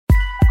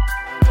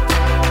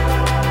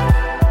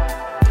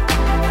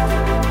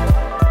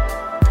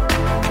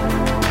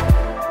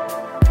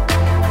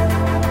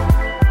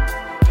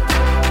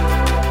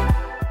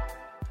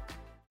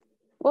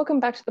Welcome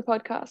back to the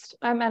podcast.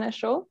 I'm Anna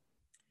Shaw.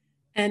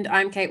 And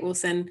I'm Kate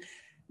Wilson.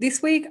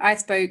 This week, I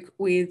spoke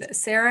with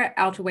Sarah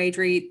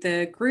Altuwijri,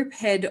 the Group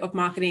Head of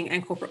Marketing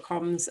and Corporate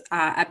Comms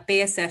at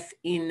BSF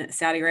in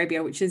Saudi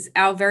Arabia, which is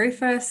our very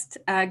first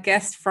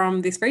guest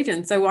from this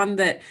region. So one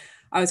that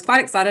I was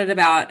quite excited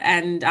about.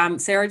 And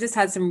Sarah just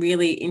had some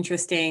really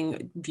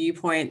interesting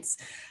viewpoints.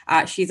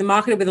 She's a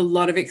marketer with a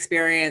lot of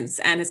experience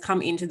and has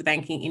come into the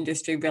banking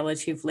industry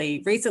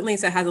relatively recently.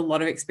 So has a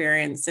lot of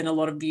experience and a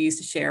lot of views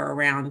to share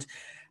around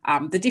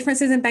the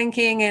differences in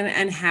banking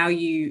and how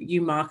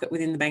you market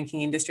within the banking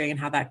industry and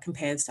how that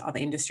compares to other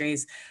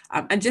industries.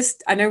 And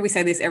just, I know we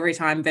say this every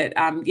time, but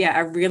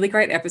a really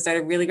great episode,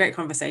 a really great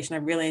conversation. I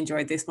really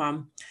enjoyed this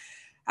one.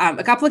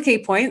 A couple of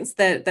key points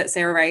that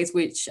Sarah raised,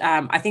 which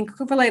I think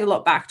could relate a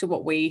lot back to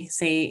what we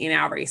see in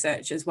our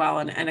research as well,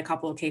 and a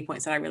couple of key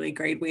points that I really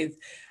agreed with.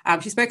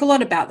 She spoke a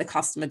lot about the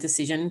customer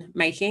decision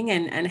making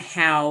and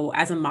how,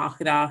 as a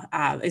marketer,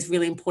 it's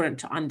really important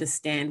to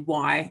understand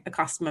why a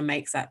customer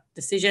makes that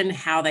decision,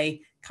 how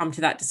they come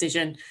to that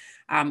decision.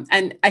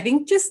 And I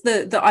think just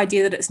the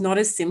idea that it's not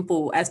as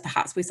simple as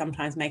perhaps we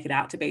sometimes make it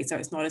out to be. So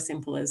it's not as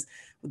simple as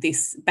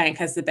this bank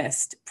has the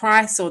best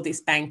price or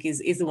this bank is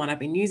the one I've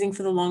been using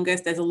for the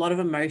longest. There's a lot of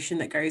emotion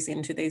that goes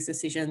into these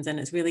decisions, and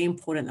it's really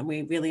important that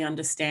we really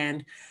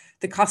understand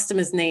the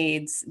customer's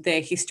needs,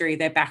 their history,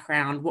 their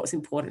background, what's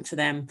important to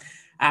them,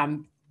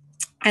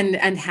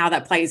 and how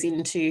that plays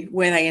into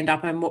where they end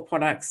up and what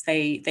products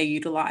they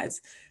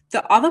utilize.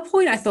 The other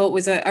point I thought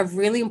was a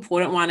really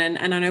important one,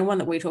 and I know one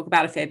that we talk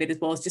about a fair bit as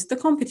well, is just the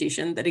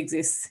competition that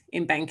exists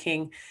in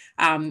banking.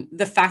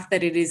 The fact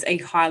that it is a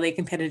highly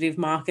competitive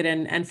market,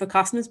 and for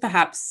customers,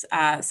 perhaps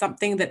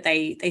something that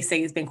they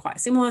see has been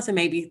quite similar. So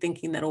maybe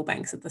thinking that all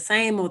banks are the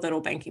same or that all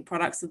banking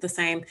products are the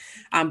same.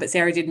 But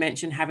Sarah did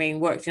mention,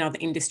 having worked in other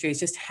industries,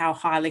 just how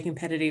highly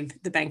competitive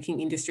the banking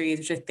industry is,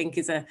 which I think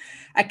is a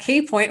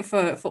key point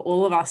for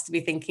all of us to be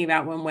thinking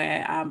about when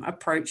we're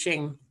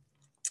approaching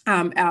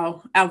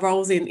our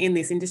roles in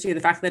this industry. The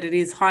fact that it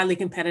is highly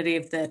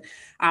competitive, that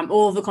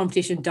all of the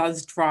competition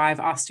does drive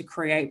us to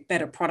create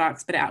better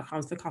products, better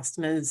outcomes for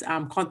customers,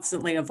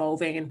 constantly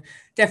evolving, and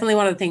definitely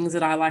one of the things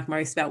that I like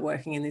most about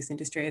working in this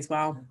industry as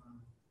well.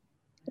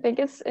 I think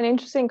it's an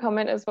interesting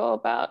comment as well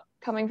about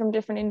coming from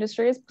different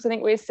industries, because I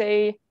think we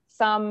see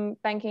some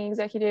banking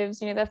executives,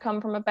 they've come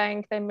from a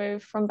bank, they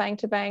move from bank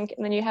to bank,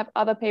 and then you have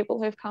other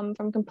people who've come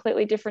from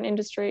completely different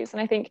industries.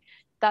 And I think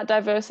that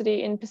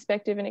diversity in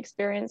perspective and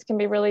experience can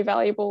be really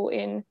valuable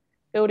in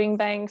building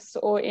banks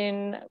or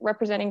in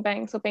representing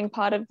banks or being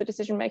part of the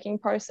decision-making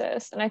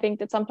process. And I think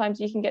that sometimes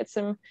you can get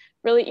some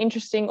really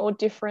interesting or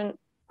different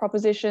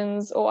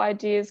propositions or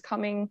ideas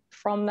coming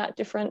from that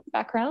different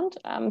background.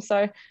 So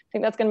I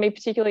think that's going to be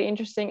particularly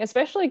interesting,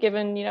 especially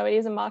given, it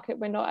is a market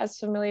we're not as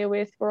familiar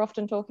with. We're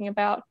often talking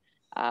about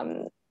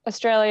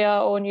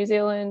Australia or New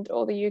Zealand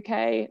or the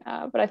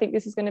UK, but I think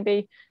this is going to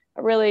be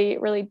a really,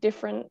 really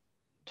different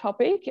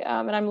topic,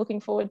 and I'm looking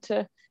forward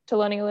to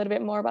learning a little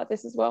bit more about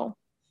this as well.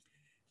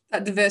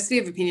 That diversity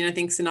of opinion, I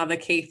think, is another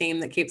key theme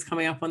that keeps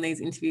coming up on these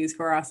interviews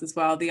for us as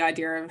well. The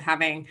idea of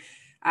having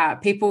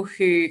people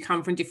who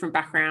come from different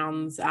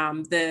backgrounds,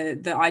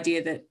 the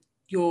idea that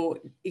your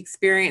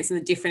experience and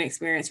the different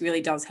experience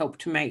really does help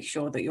to make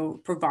sure that you're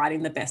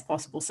providing the best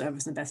possible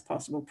service and best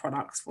possible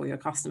products for your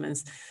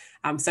customers.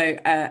 So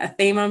a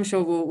theme I'm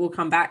sure we'll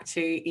come back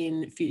to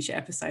in future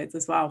episodes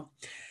as well.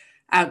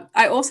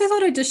 I also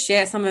thought I'd just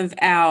share some of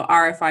our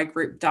RFI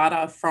group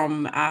data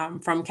from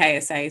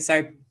KSA.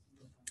 So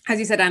as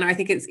you said, Anna, I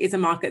think it's a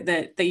market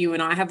that you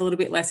and I have a little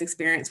bit less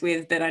experience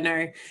with, but I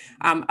know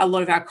a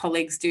lot of our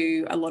colleagues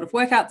do a lot of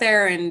work out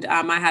there. And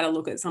I had a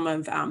look at some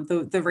of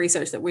the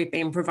research that we've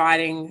been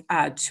providing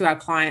to our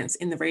clients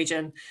in the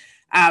region.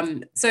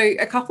 So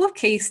a couple of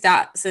key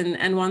stats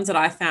and ones that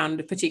I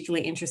found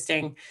particularly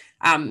interesting.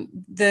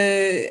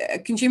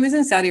 The consumers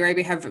in Saudi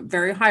Arabia have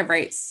very high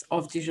rates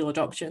of digital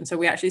adoption. So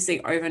we actually see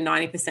over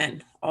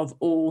 90% of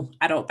all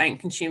adult bank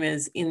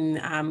consumers in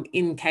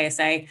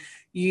KSA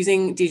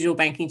using digital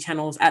banking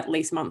channels at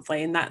least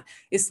monthly. And that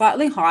is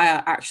slightly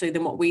higher actually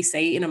than what we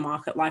see in a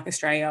market like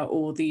Australia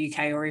or the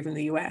UK or even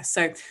the US.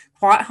 So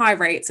quite high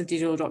rates of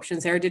digital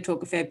adoption. Sarah did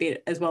talk a fair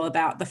bit as well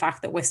about the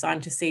fact that we're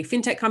starting to see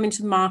fintech come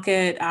into the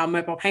market,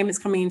 mobile payments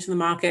coming into the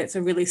market.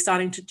 So really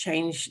starting to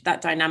change that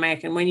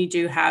dynamic. And when you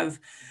do have,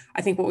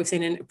 I think what we've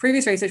seen in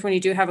previous research, when you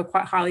do have a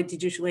quite highly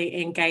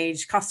digitally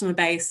engaged customer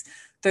base,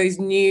 those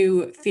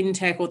new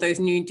fintech or those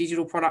new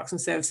digital products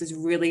and services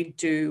really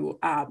do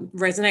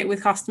resonate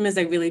with customers.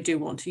 They really do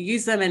want to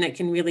use them, and it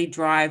can really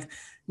drive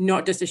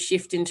not just a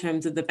shift in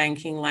terms of the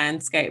banking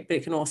landscape, but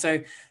it can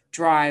also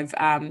drive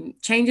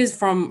changes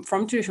from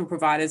traditional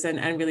providers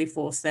and really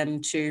force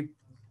them to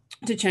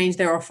change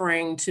their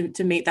offering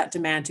to meet that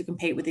demand to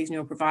compete with these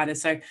newer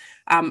providers. So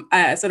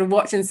sort of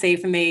watch and see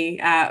for me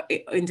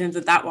in terms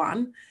of that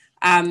one.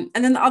 And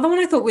then the other one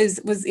I thought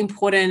was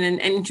important and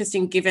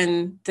interesting,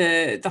 given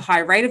the high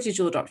rate of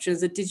digital adoption,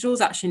 is that digital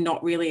is actually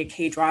not really a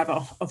key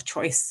driver of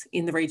choice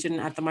in the region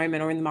at the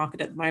moment or in the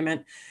market at the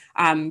moment.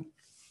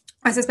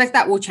 I suspect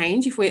that will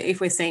change if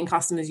we're seeing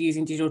customers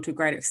using digital to a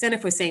greater extent.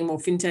 If we're seeing more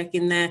fintech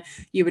in there,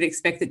 you would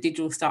expect that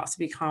digital starts to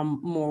become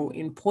more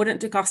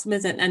important to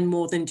customers and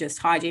more than just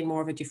hygiene,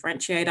 more of a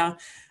differentiator.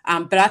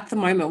 But at the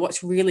moment,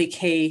 what's really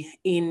key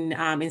in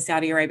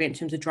Saudi Arabia in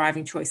terms of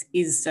driving choice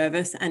is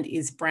service and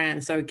is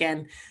brand. So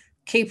again,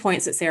 key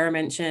points that Sarah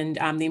mentioned,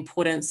 the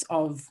importance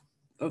of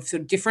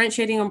sort of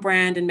differentiating on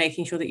brand and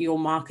making sure that you're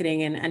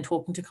marketing and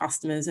talking to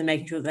customers and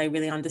making sure that they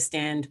really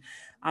understand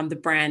the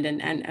brand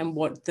and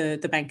what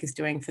the bank is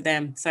doing for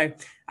them. So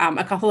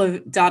a couple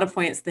of data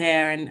points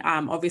there, and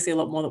obviously a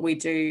lot more that we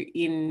do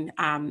in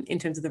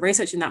terms of the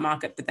research in that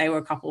market, but they were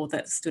a couple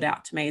that stood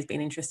out to me as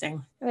being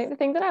interesting. I think the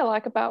thing that I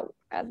like about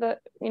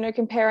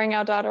comparing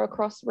our data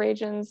across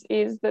regions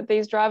is that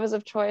these drivers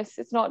of choice,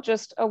 it's not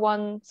just a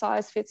one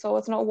size fits all.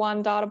 It's not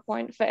one data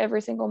point for every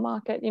single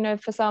market.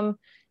 For some,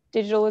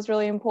 digital is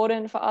really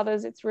important. For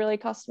others, it's really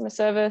customer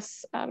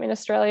service. In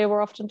Australia,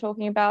 we're often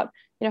talking about,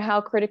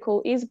 how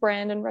critical is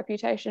brand and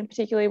reputation,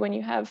 particularly when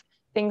you have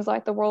things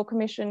like the Royal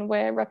Commission,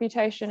 where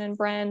reputation and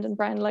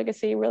brand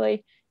legacy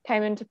really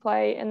came into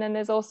play. And then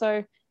there's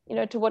also,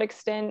 to what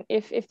extent,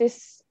 if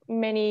this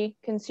many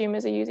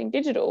consumers are using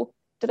digital,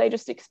 do they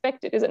just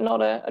expect it? Is it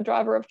not a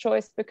driver of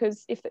choice?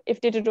 Because if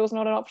digital is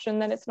not an option,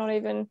 then it's not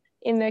even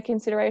in their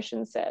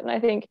consideration set. And I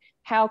think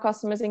how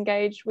customers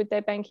engage with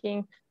their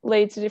banking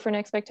leads to different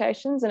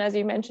expectations. And as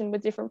you mentioned,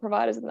 with different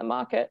providers in the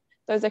market,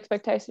 those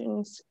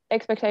expectations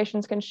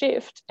can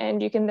shift,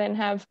 and you can then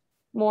have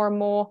more and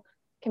more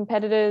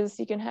competitors.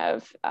 You can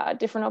have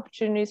different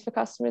opportunities for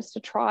customers to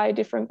try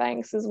different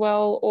banks as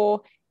well,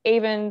 or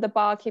even the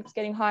bar keeps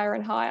getting higher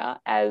and higher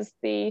as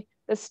the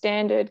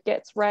standard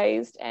gets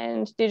raised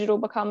and digital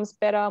becomes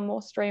better,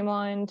 more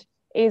streamlined,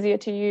 easier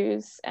to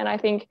use. And I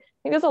think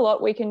there's a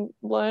lot we can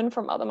learn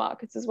from other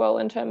markets as well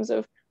in terms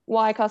of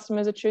why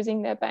customers are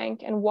choosing their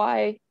bank and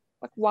why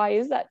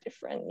is that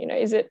different?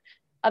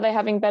 Are they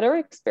having better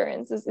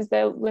experiences? Is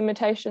there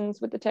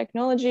limitations with the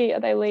technology? Are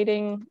they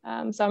leading?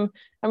 So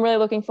I'm really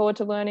looking forward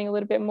to learning a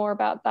little bit more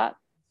about that.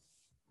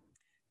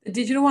 The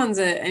digital one's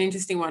an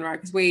interesting one, right?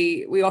 Because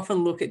we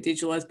often look at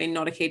digital as being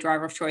not a key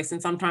driver of choice.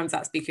 And sometimes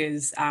that's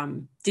because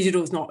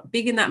digital is not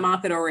big in that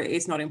market or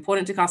it's not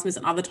important to customers.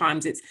 And other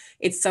times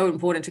it's so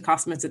important to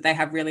customers that they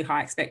have really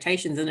high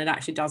expectations and it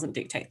actually doesn't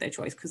dictate their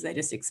choice because they're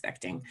just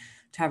expecting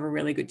to have a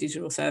really good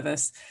digital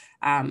service.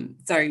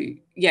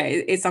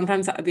 It's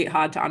sometimes a bit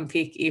hard to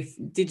unpick if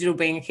digital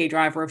being a key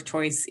driver of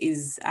choice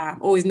is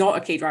or is not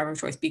a key driver of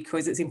choice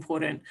because it's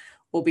important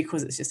or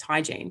because it's just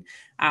hygiene.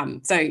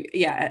 An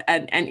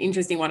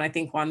interesting one, I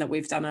think one that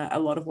we've done a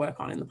lot of work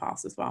on in the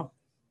past as well.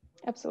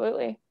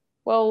 Absolutely.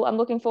 Well, I'm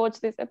looking forward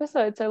to this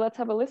episode, so let's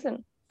have a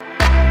listen.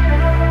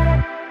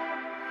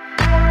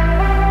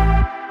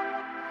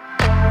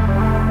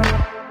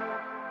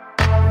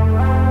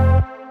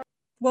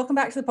 Welcome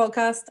back to the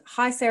podcast.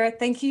 Hi, Sarah.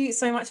 Thank you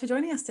so much for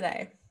joining us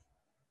today.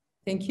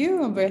 Thank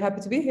you. I'm very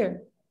happy to be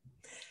here.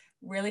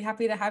 Really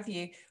happy to have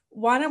you.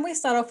 Why don't we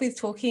start off with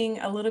talking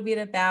a little bit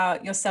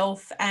about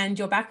yourself and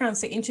your background?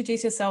 So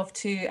introduce yourself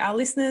to our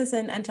listeners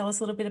and tell us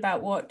a little bit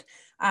about what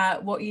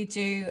you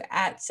do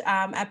at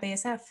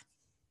BSF.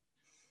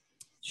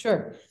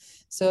 Sure.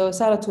 So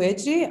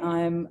Altuwijri,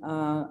 I'm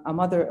a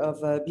mother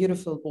of a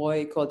beautiful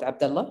boy called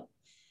Abdullah.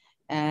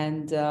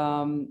 And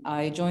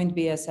I joined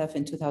BSF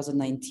in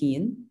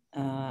 2019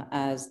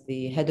 as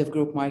the head of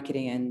group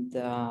marketing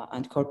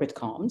and corporate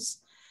comms.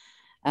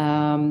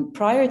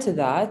 Prior to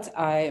that,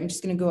 I'm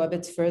just going to go a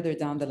bit further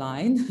down the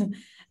line.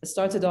 I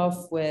started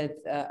off with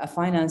a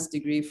finance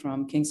degree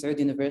from King Saud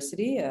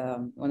University,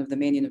 one of the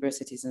main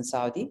universities in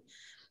Saudi,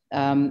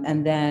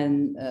 and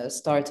then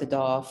started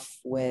off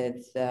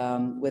with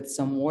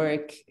some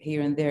work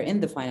here and there in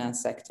the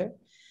finance sector.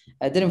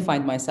 I didn't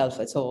find myself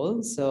at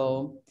all,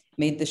 so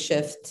made the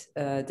shift,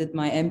 did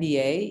my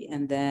MBA,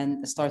 and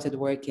then started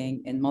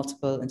working in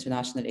multiple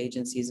international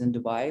agencies in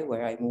Dubai,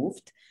 where I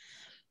moved.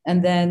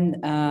 And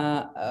then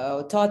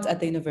taught at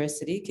the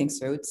university, King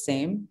Saud,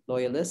 same,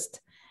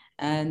 loyalist,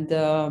 and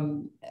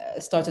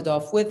started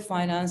off with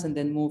finance and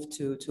then moved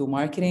to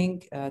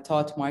marketing,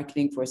 taught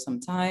marketing for some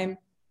time,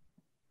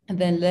 and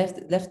then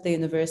left the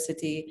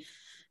university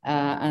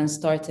and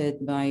started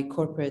my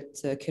corporate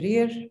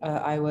career.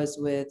 I was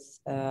with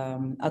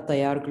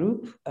Altuwijri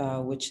Group,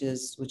 which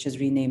is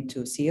renamed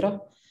to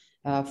Sira,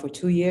 for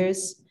 2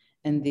 years.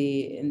 In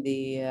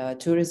the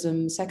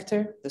tourism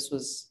sector. This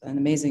was an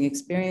amazing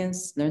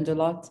experience, learned a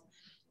lot,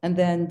 and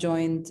then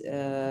joined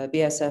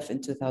BSF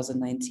in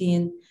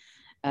 2019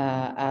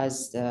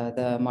 as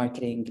the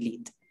marketing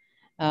lead.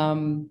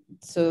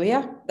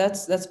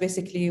 That's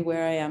basically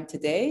where I am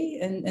today.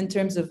 In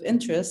terms of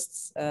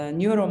interests,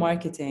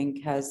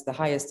 neuromarketing has the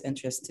highest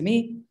interest to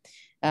me.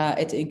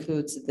 It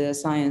includes the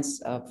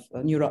science of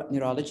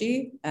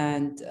neurology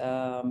and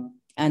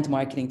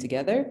marketing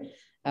together.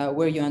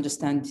 Where you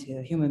understand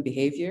human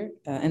behavior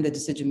and the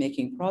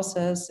decision-making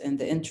process and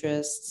the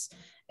interests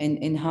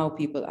in how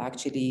people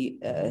actually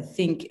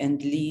think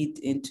and lead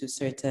into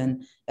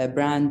certain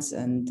brands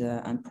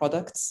and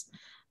products.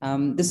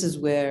 This is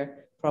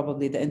where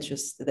probably the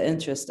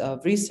interest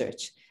of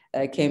research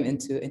came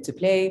into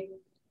play,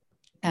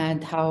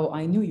 and how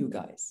I knew you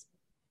guys.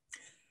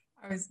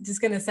 I was just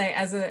going to say,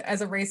 as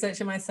a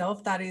researcher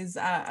myself, that is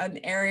an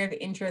area of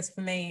interest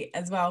for me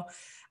as well.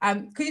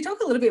 Could you talk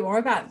a little bit more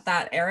about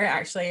that area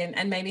actually,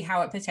 and maybe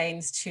how it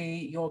pertains to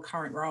your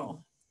current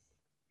role?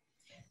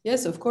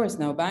 Yes, of course.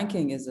 Now,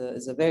 banking is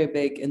a very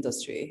big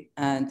industry,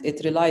 and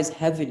it relies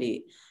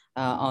heavily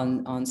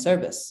on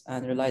service,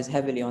 and relies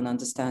heavily on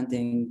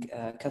understanding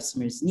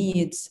customers'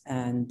 needs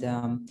and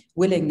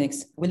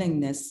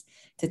willingness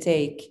to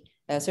take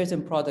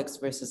certain products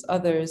versus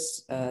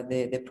others.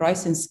 The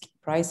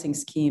pricing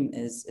scheme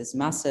is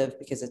massive,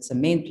 because it's a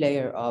main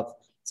player of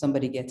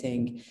somebody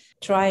getting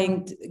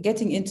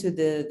into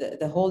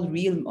the whole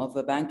realm of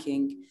a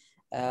banking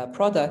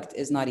product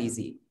is not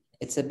easy.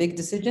 It's a big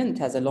decision. It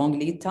has a long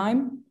lead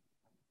time.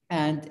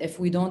 And if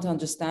we don't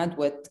understand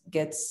what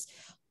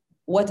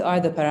are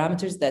the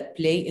parameters that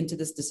play into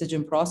this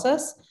decision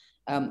process,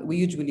 we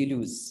usually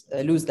lose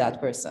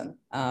that person.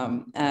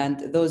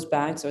 And those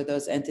banks or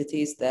those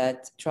entities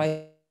that try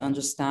to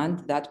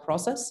understand that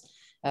process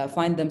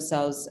find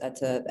themselves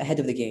ahead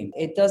of the game.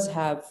 It does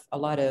have a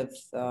lot of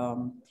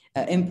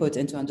input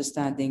into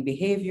understanding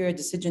behavior,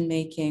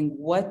 decision-making,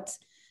 what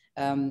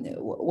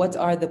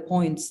are the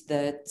points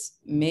that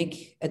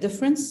make a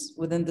difference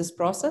within this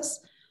process?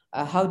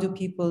 How do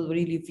people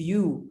really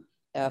view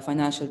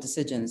financial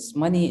decisions?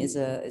 Money is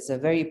a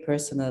very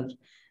personal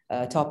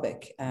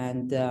topic,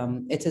 and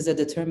it is a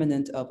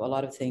determinant of a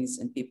lot of things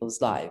in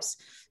people's lives.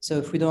 So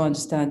if we don't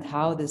understand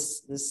how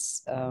this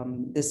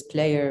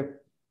player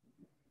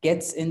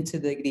gets into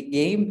the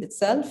game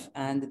itself,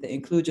 and the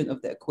inclusion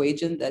of the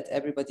equation that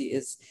everybody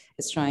is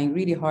trying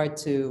really hard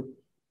to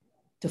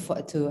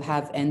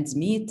have ends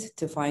meet,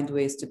 to find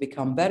ways to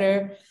become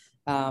better,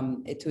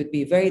 it would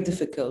be very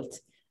difficult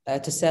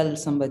to sell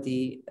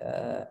somebody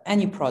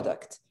any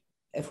product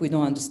if we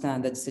don't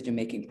understand the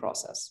decision-making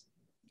process.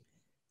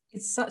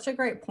 It's such a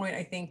great point.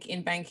 I think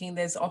in banking,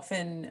 there's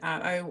often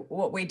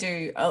what we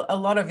do a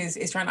lot of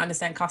is trying to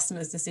understand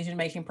customers'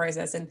 decision-making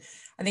process. And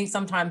I think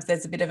sometimes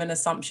there's a bit of an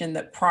assumption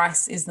that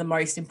price is the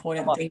most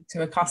important thing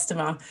to a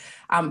customer.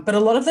 But a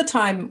lot of the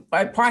time,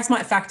 price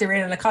might factor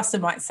in, and a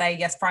customer might say,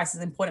 yes, price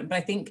is important. But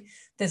I think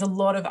there's a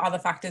lot of other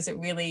factors that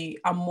really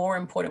are more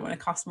important when a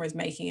customer is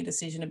making a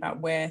decision about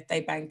where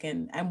they bank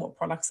and what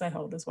products they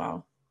hold as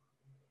well.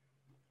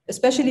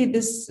 Especially in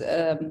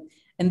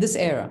this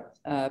era,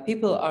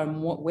 people are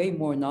way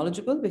more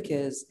knowledgeable,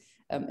 because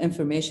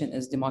information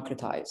is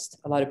democratized.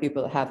 A lot of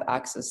people have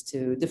access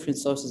to different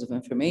sources of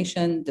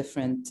information,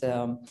 different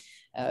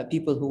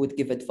people who would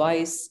give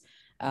advice.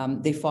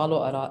 They follow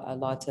a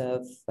lot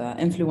of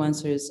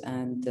influencers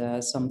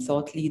and some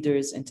thought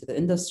leaders into the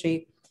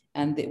industry.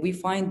 And we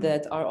find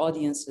that our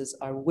audiences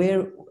are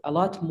a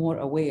lot more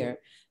aware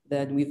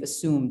than we've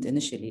assumed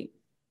initially.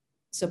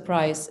 So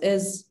price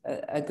is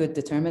a good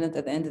determinant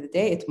at the end of the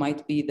day. It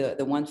might be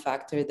the one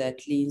factor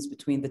that leans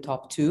between the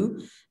top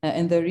two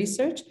in their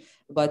research,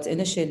 but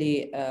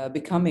initially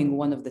becoming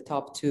one of the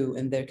top two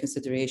in their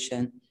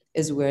consideration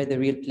is where the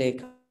real play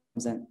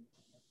comes in.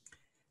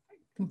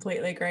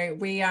 Completely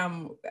agree.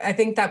 I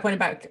think that point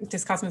about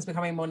just customers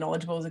becoming more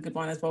knowledgeable is a good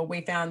one as well.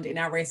 We found in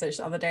our research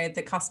the other day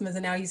that customers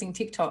are now using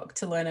TikTok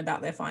to learn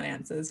about their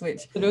finances,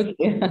 which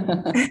absolutely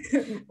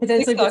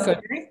potentially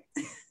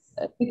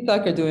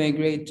TikTok are doing a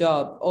great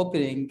job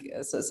opening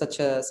such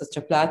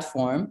a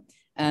platform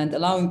and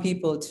allowing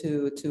people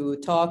to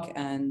talk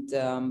and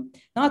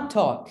not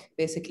talk,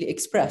 basically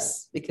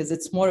express, because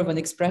it's more of an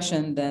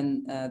expression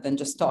than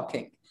just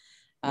talking.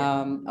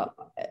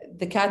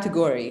 The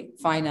category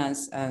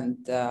finance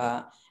and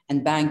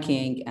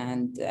banking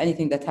and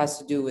anything that has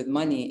to do with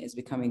money is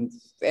becoming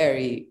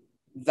very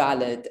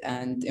valid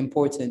and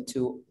important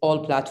to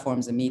all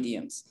platforms and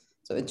mediums.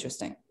 So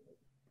interesting.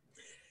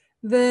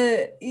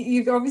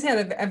 You've obviously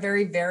had a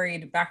very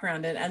varied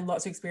background and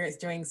lots of experience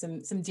doing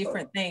some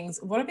different things.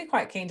 What I'd be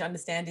quite keen to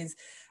understand is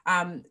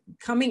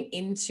coming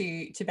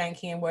into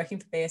banking and working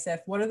for BSF,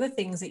 what are the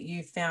things that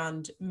you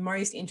found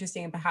most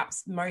interesting and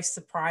perhaps most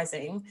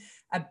surprising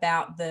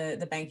about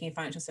the banking and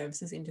financial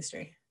services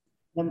industry?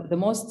 The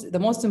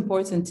most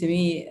important to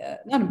me,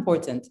 not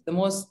important, the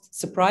most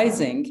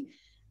surprising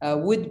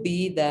would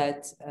be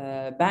that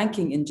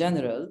banking in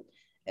general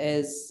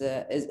is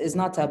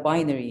not a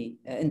binary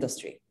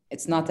industry.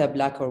 It's not a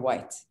black or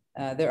white.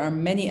 There are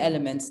many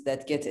elements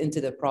that get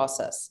into the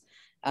process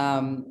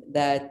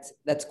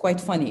that's quite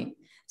funny.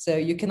 So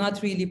you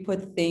cannot really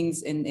put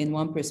things in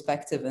one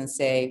perspective and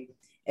say,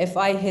 if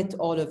I hit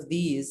all of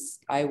these,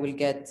 I will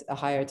get a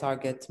higher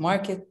target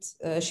market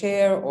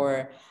share,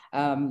 or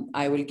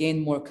I will gain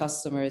more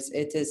customers.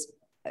 It is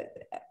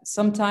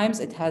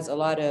sometimes it has a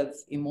lot of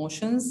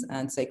emotions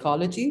and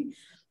psychology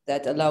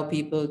that allow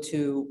people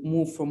to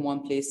move from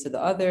one place to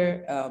the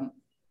other,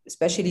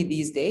 especially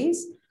these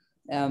days.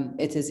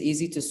 It is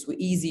easier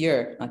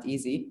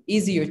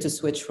to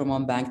switch from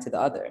one bank to the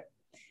other.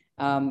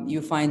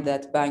 You find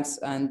that banks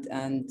and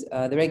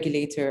the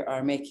regulator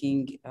are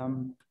making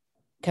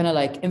kind of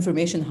like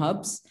information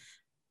hubs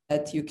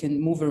that you can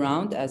move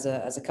around as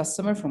a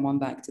customer from one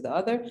bank to the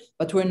other,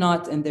 but we're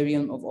not in the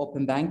realm of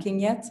open banking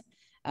yet.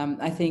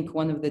 I think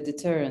one of the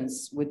deterrents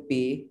would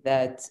be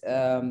that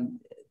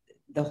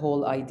the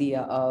whole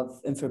idea of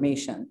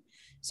information.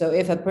 So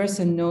if a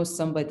person knows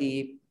somebody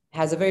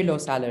has a very low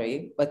salary,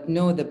 but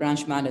know the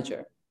branch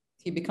manager,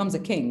 he becomes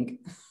a king,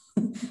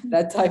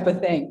 that type of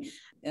thing.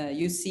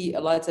 You see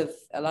a lot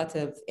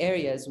of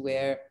areas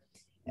where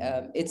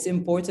it's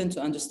important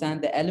to understand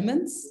the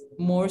elements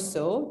more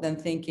so than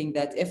thinking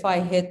that if I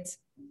hit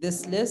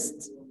this list,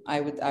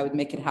 I would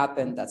make it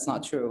happen. That's not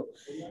true.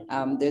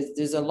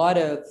 There's a lot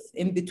of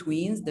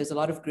in-betweens. There's a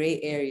lot of gray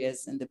areas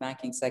in the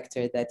banking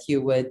sector that you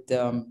would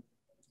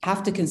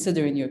have to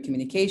consider in your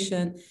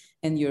communication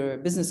and your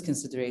business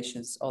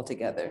considerations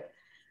altogether.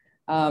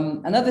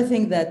 Another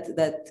thing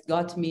that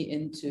got me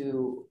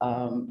into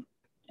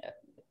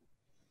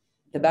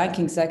the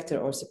banking sector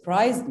or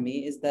surprised me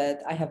is that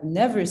I have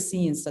never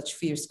seen such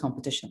fierce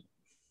competition,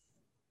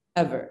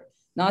 ever.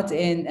 Not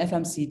in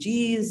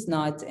FMCGs,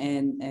 not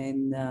in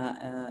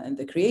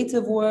the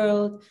creative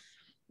world.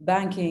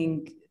 Banking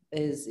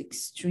is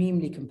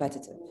extremely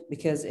competitive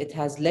because it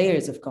has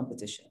layers of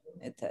competition.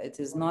 It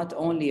is not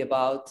only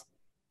about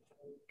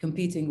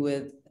competing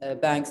with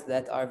banks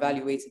that are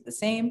valuated the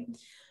same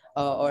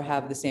or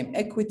have the same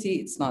equity.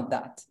 It's not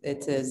that.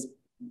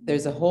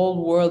 There's a whole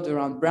world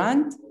around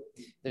brand.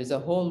 There's a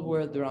whole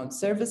world around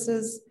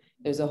services.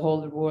 There's a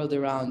whole world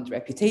around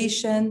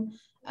reputation.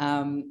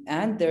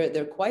 And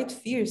they're quite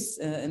fierce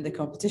in the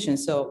competition.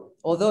 So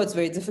although it's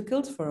very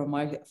difficult for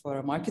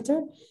a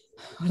marketer,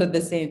 but at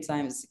the same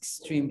time, it's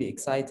extremely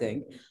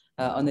exciting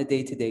on a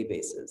day-to-day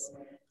basis.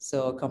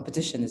 So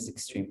competition is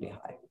extremely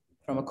high.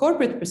 From a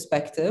corporate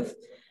perspective,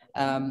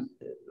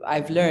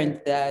 I've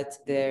learned that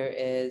there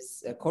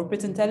is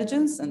corporate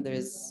intelligence and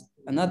there's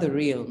another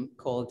realm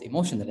called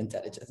emotional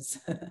intelligence.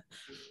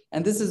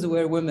 And this is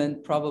where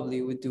women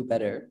probably would do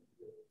better.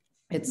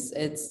 It's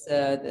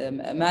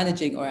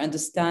managing or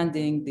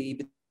understanding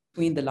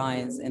between the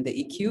lines and the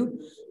EQ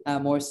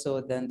more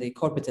so than the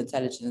corporate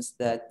intelligence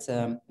that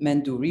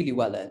men do really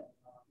well in.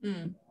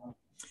 Mm.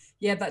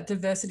 Yeah, that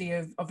diversity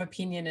of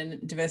opinion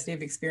and diversity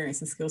of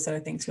experience and skill set, I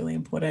think, is really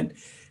important.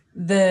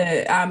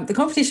 The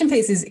competition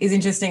piece is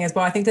interesting as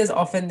well. I think there's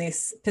often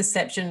this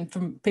perception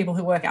from people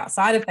who work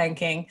outside of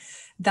banking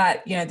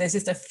that, you know, there's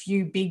just a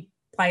few big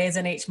players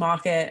in each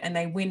market and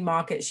they win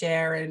market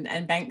share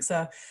and banks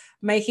are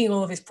making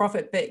all of this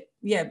profit. But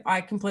yeah,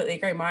 I completely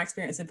agree. My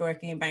experience of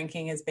working in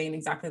banking has been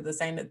exactly the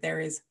same, that there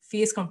is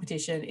fierce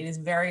competition. It is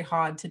very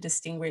hard to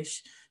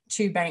distinguish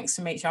two banks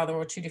from each other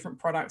or two different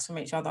products from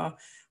each other.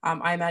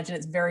 I imagine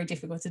it's very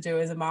difficult to do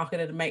as a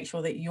marketer to make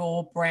sure that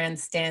your brand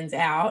stands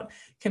out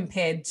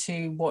compared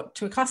to what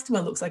to a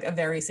customer looks like a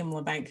very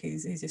similar bank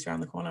who's just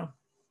around the corner.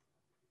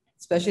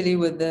 Especially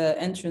with the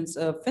entrance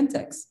of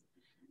fintechs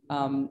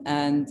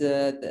and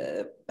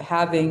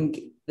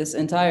having this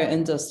entire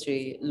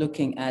industry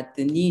looking at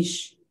the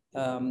niche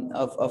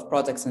of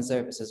products and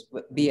services,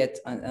 be it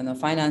on a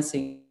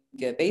financing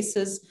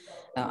basis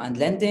and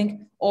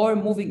lending or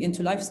moving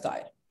into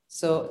lifestyle.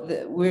 So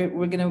we're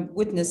going to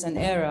witness an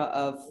era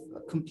of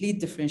complete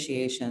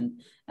differentiation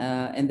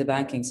in the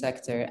banking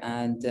sector.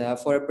 And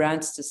for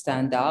brands to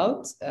stand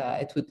out,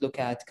 it would look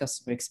at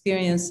customer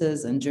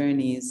experiences and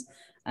journeys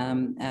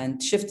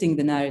and shifting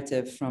the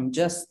narrative from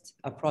just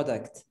a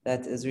product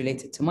that is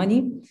related to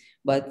money,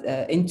 but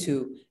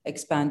into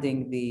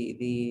expanding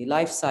the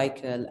life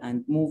cycle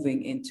and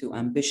moving into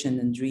ambition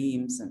and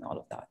dreams and all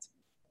of that.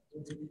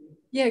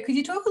 Yeah, could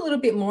you talk a little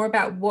bit more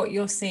about what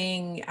you're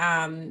seeing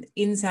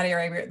in Saudi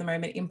Arabia at the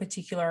moment, in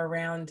particular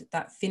around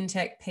that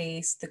fintech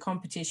piece, the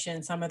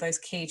competition, some of those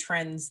key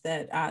trends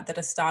that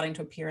are starting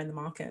to appear in the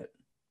market?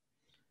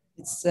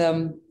 It's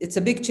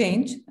a big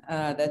change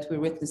that we're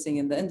witnessing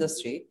in the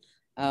industry.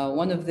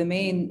 One of the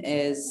main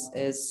is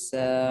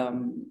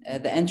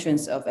the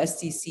entrance of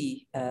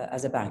STC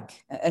as a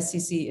bank.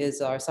 STC is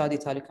our Saudi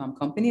telecom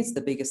company. It's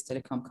the biggest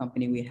telecom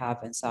company we have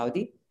in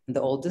Saudi, and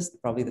the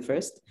oldest, probably the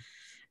first.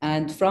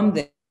 And from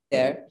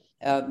there,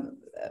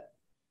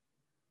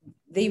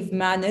 they've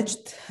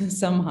managed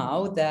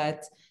somehow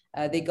that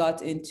they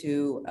got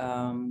into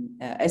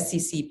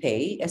STC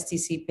Pay.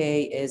 STC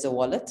Pay is a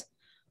wallet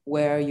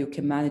where you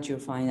can manage your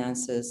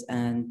finances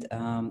and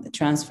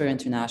transfer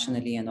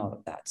internationally and all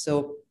of that.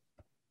 So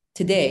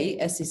today,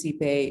 STC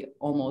Pay,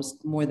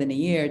 almost more than a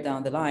year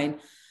down the line,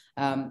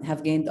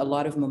 have gained a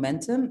lot of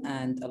momentum,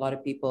 and a lot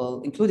of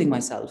people, including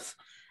myself,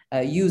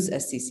 use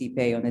STC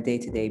Pay on a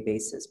day-to-day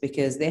basis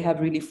because they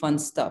have really fun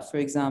stuff. For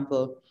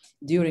example,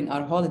 during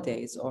our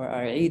holidays or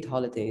our Eid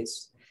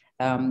holidays,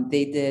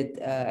 they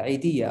did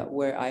Eidiya,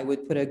 where I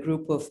would put a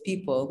group of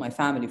people, my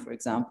family, for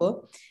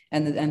example,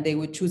 and they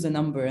would choose a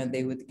number and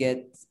they would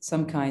get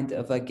some kind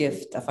of a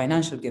gift, a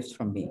financial gift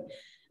from me.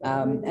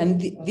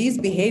 These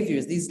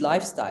behaviors, these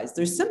lifestyles,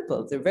 they're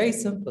simple, they're very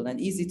simple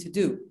and easy to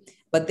do,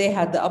 but they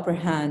had the upper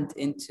hand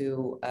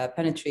into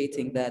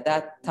penetrating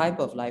that type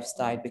of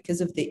lifestyle because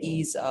of the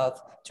ease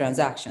of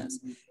transactions.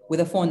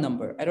 With a phone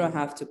number, I don't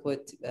have to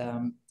put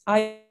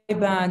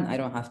IBAN. I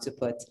don't have to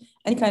put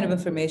any kind of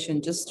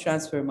information, just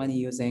transfer money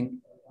using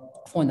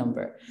phone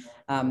number.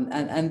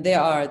 And they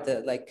are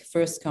the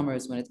first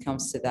comers when it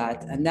comes to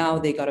that. And now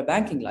they got a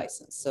banking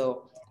license.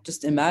 So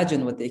just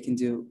imagine what they can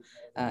do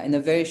in a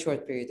very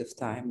short period of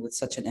time with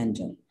such an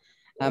engine.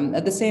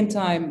 At the same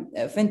time,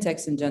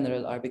 fintechs in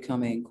general are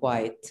becoming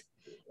quite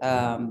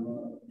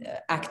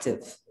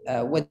active.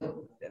 What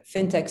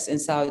fintechs in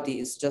Saudi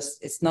is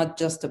it's not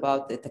just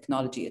about the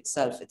technology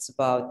itself, it's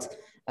about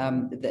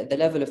the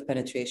level of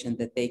penetration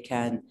that they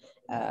can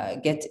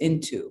get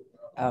into.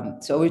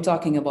 So we're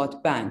talking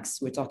about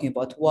banks, we're talking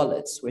about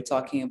wallets, we're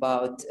talking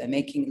about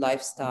making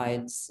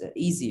lifestyles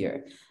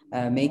easier,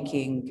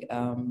 making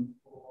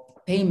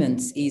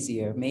payments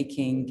easier,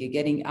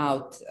 getting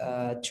out,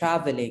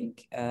 traveling,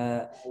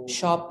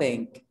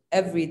 shopping,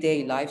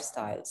 everyday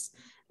lifestyles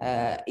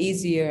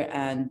easier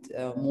and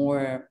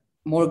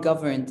more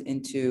governed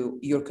into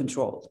your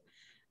control.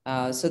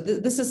 So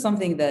this is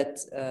something that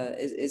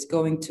is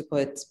going to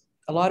put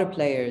a lot of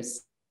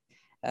players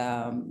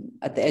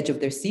at the edge of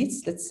their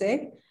seats, let's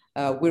say.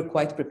 We're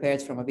quite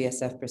prepared from a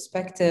BSF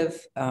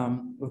perspective.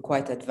 We're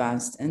quite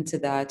advanced into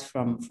that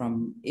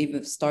from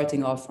even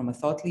starting off from a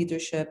thought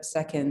leadership,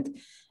 second,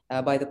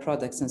 by the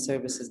products and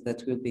services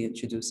that we'll be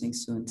introducing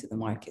soon to the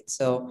market.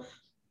 So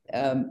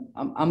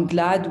I'm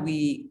glad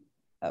we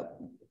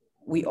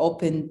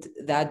opened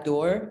that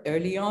door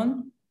early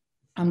on.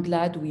 I'm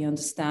glad we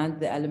understand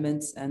the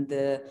elements and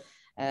the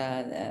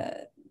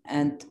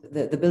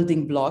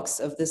building blocks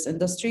of this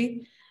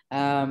industry.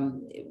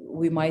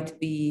 We might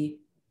be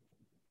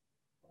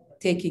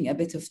taking a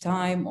bit of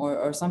time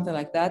or something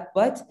like that,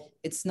 but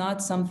it's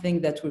not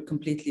something that we're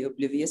completely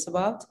oblivious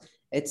about.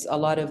 It's a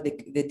lot of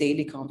the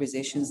daily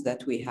conversations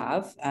that we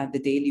have and the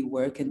daily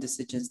work and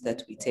decisions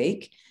that we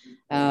take.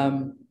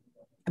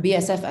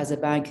 BSF as a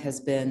bank has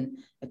been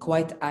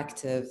quite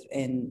active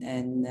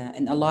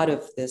in a lot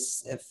of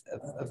this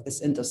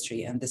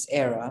industry and this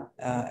era,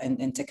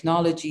 in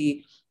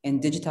technology, in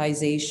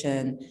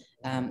digitization,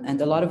 and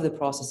a lot of the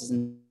processes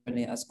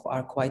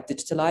are quite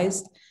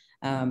digitalized.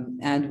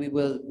 And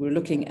we're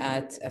looking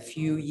at a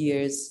few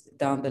years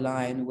down the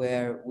line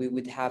where we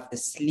would have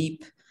this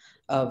leap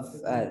of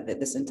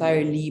this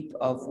entire leap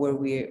of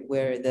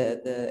where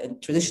the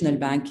traditional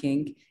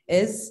banking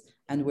is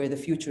and where the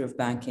future of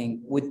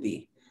banking would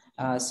be.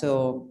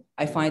 So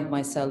I find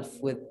myself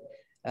with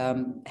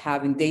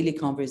having daily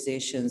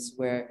conversations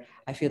where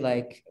I feel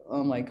like,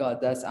 oh my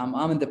God,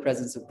 I'm in the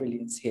presence of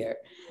brilliance here.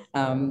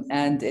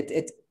 And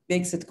it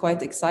makes it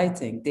quite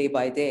exciting day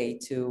by day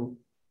to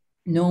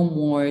know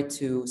more,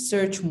 to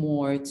search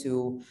more,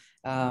 to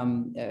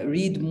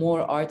read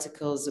more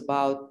articles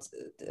about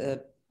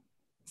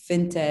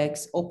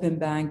fintechs, open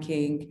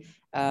banking.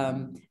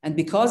 And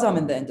because I'm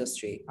in the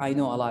industry, I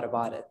know a lot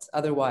about it.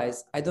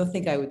 Otherwise, I don't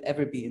think I would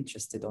ever be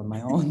interested on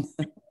my own.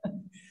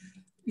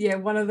 Yeah,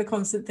 one of the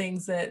constant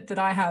things that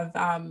I have,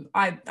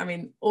 I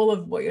mean, all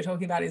of what you're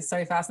talking about is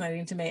so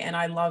fascinating to me, and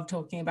I love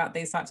talking about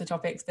these types of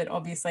topics, but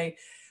obviously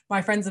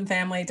my friends and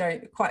family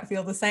don't quite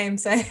feel the same.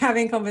 So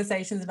having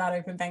conversations about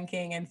open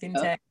banking and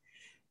fintech,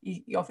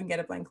 you often get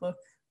a blank look.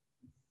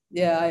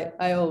 Yeah,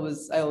 I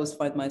always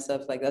find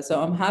myself like that.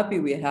 So I'm happy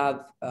we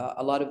have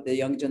a lot of the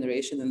young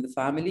generation in the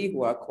family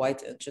who are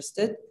quite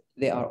interested.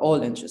 They are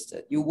all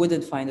interested. You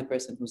wouldn't find a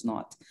person who's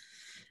not.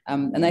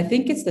 And I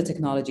think it's the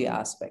technology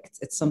aspect.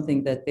 It's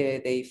something that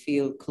they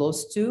feel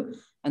close to,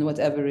 and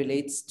whatever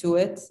relates to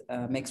it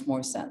makes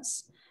more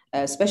sense,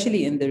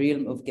 especially in the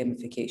realm of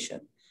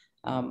gamification.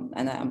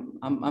 And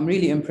I'm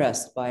really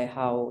impressed by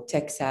how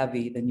tech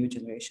savvy the new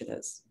generation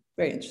is.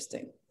 Very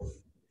interesting.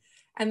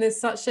 And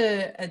there's such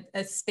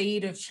a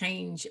speed of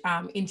change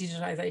in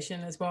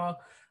digitization as well.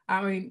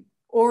 I mean,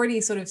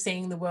 already sort of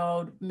seeing the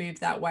world move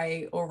that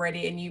way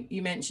already. And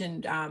you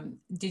mentioned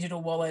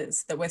digital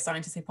wallets that we're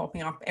starting to see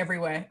popping up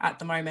everywhere at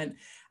the moment.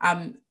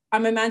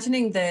 I'm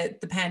imagining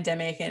that the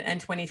pandemic and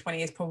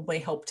 2020 has probably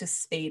helped to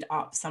speed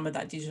up some of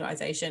that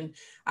digitization.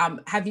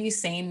 Have you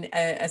seen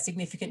a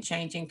significant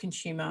change in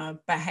consumer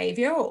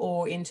behavior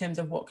or in terms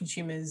of what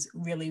consumers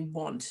really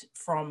want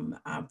from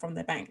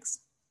their banks?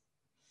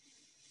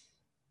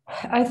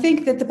 I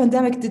think that the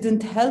pandemic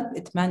didn't help,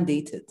 it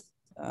mandated.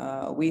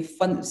 We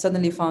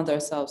suddenly found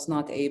ourselves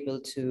not able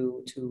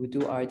to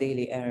do our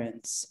daily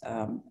errands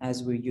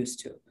as we're used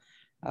to.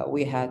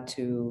 We had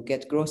to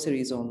get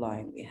groceries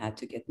online, we had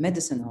to get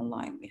medicine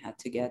online, we had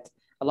to get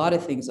a lot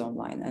of things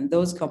online. And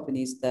those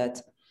companies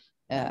that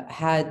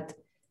had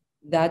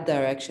that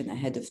direction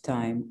ahead of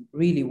time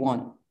really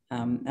won.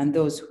 And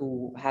those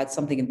who had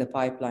something in the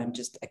pipeline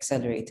just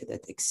accelerated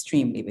it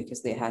extremely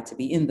because they had to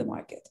be in the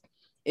market.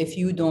 If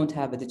you don't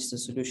have a digital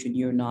solution,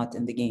 you're not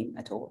in the game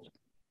at all.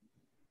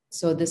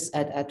 So this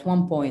at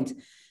one point,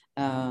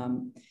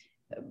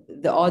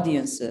 the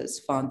audiences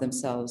found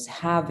themselves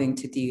having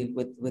to deal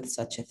with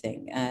such a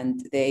thing,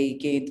 and they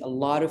gained a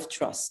lot of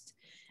trust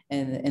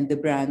in the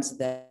brands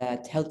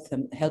that helped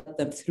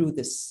them through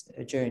this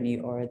journey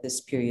or this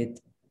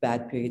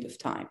bad period of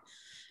time.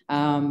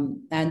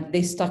 And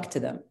they stuck to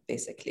them,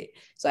 basically.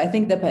 So I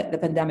think the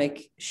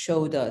pandemic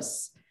showed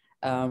us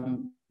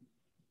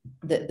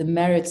the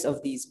merits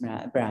of these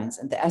brands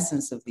and the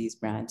essence of these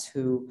brands,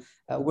 who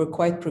were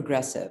quite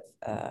progressive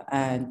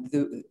and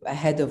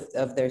ahead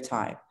of their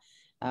time.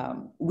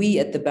 We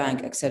at the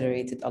bank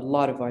accelerated a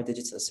lot of our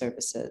digital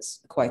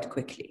services quite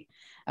quickly.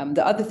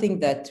 The other thing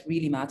that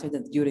really mattered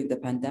during the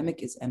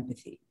pandemic is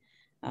empathy.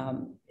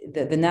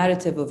 The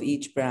narrative of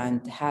each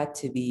brand had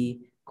to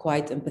be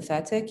quite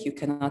empathetic. You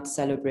cannot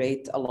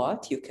celebrate a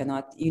lot. You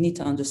need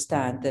to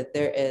understand that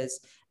there is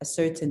a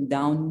certain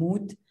down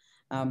mood.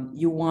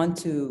 You want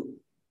to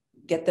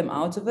get them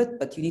out of it,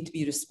 but you need to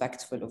be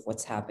respectful of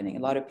what's happening. A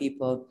lot of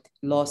people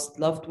lost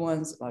loved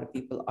ones. A lot of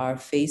people are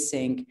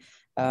facing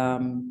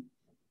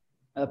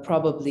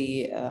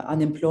probably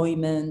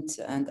unemployment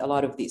and a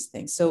lot of these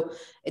things. So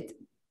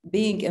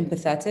being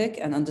empathetic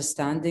and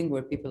understanding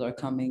where people are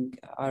coming,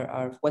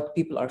 are what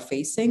people are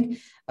facing,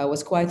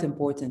 was quite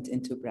important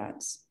into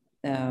brands.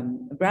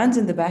 Brands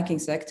in the banking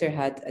sector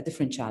had a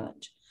different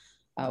challenge.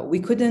 We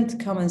couldn't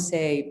come and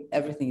say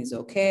everything is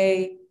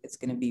okay, it's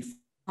going to be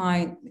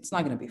fine. It's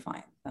not going to be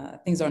fine.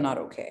 Things are not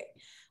okay.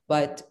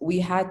 But we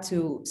had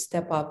to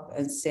step up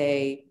and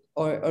say,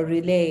 or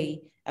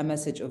relay a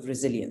message of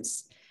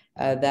resilience.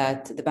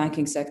 That the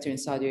banking sector in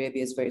Saudi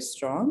Arabia is very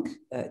strong.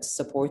 It's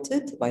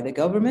supported by the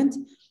government.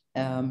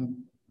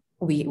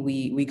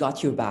 We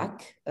got your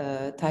back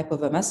type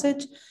of a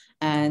message,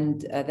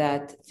 and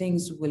that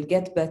things will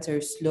get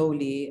better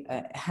slowly,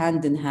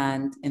 hand in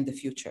hand in the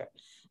future.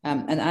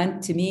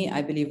 And to me,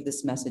 I believe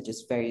this message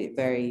is very,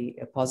 very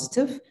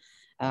positive.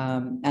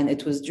 And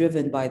it was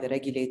driven by the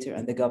regulator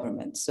and the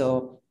government.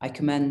 So I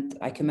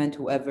commend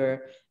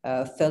whoever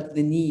felt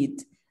the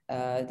need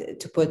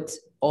to put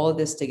all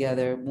this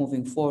together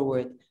moving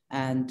forward,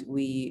 and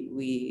we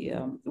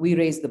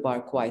raised the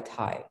bar quite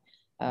high.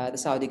 The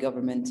Saudi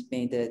government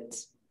made it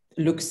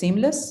look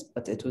seamless,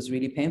 but it was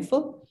really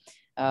painful.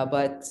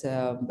 But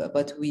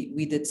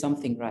we did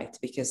something right,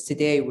 because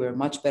today we're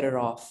much better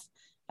off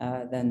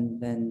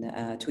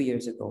than 2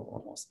 years ago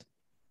almost.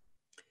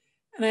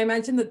 And I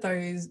imagine that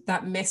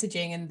that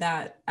messaging and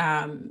that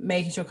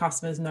making sure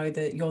customers know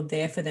that you're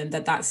there for them,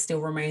 that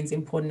still remains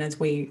important as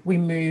we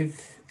move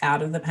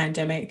out of the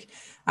pandemic.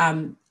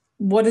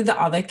 What are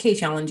the other key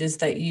challenges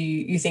that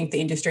you think the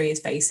industry is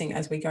facing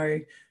as we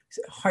go,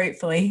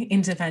 hopefully,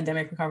 into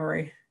pandemic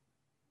recovery?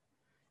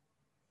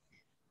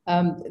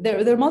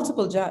 There are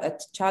multiple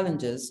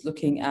challenges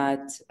looking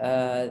at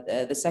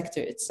the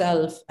sector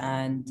itself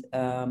and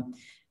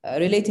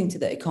relating to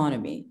the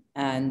economy,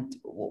 and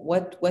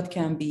what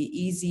can be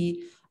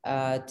easy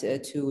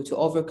to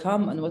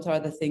overcome, and what are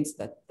the things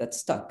that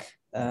stuck.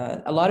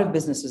 A lot of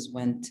businesses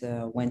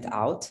went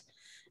out,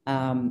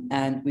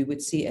 and we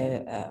would see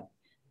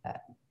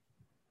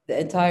the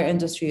entire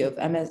industry of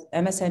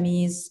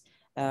MSMEs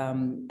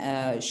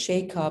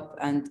shake up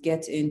and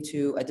get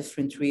into a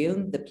different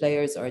realm. The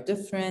players are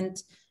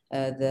different.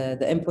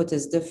 The input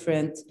is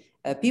different.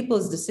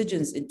 People's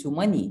decisions into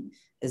money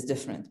is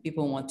different.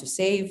 People want to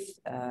save.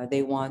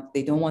 They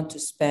don't want to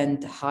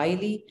spend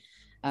highly.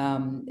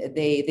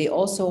 They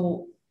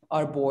also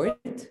are bored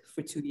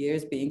for 2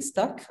 years, being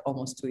stuck,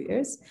 almost 2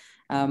 years.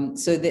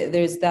 So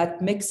there's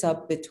that mix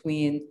up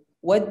between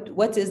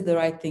what is the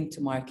right thing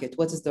to market,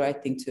 what is the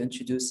right thing to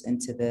introduce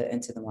into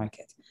the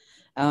market.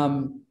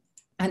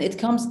 And it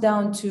comes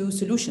down to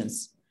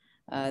solutions.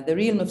 The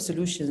realm of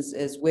solutions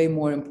is way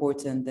more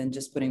important than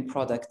just putting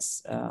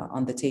products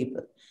on the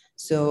table.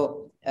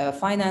 So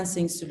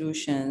financing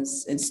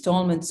solutions,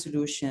 installment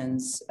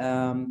solutions,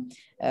 buy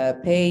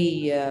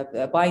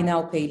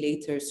now, pay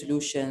later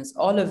solutions,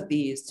 all of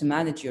these to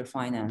manage your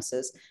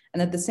finances.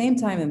 And at the same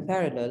time, in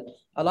parallel,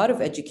 a lot of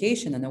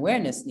education and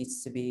awareness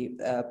needs to be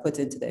put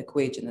into the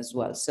equation as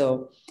well.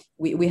 So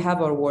we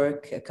have our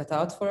work cut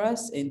out for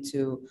us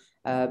into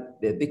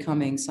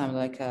becoming some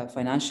like a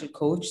financial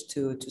coach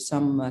to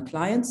some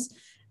clients.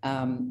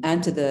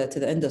 And to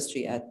the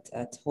industry at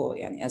whole,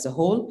 as a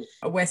whole.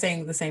 We're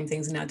seeing the same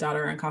things in our data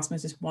around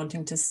customers just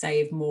wanting to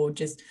save more,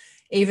 just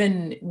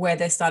even where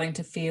they're starting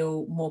to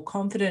feel more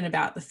confident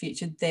about the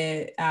future,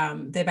 their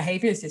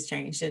behavior has just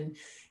changed. And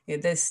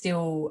there's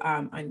still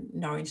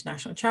no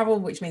international travel,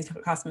 which means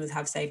customers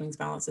have savings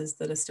balances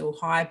that are still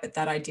high, but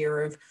that idea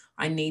of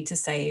I need to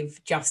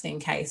save just in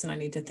case, and I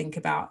need to think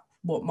about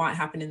what might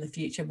happen in the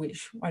future,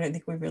 which I don't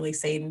think we've really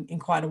seen in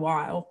quite a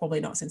while, probably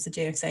not since the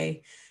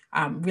GFC,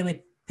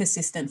 really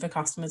persistent for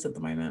customers at the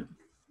moment.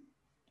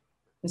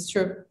 It's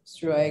true,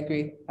 I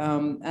agree.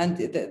 And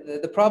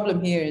the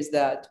problem here is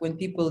that when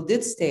people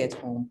did stay at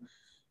home,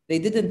 they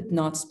didn't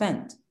not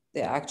spend,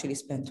 they actually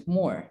spent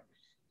more,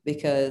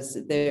 because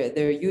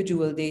their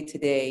usual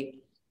day-to-day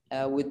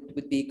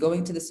would be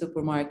going to the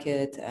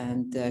supermarket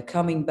and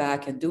coming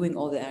back and doing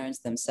all the errands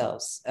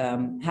themselves.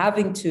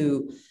 Having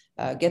to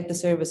get the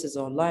services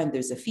online,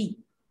 there's a fee.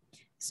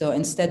 So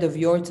instead of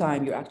your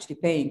time, you're actually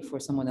paying for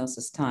someone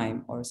else's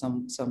time or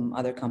some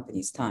other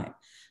company's time.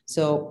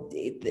 So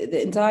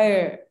the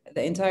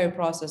entire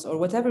process, or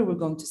whatever we're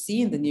going to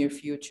see in the near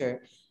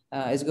future,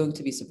 is going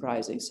to be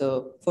surprising.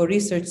 So for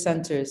research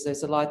centers,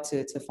 there's a lot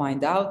to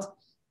find out.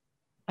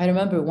 I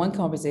remember one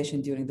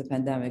conversation during the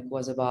pandemic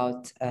was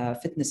about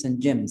fitness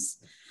and gyms.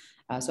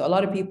 So a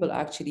lot of people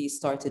actually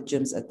started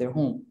gyms at their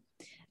home.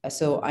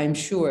 So I'm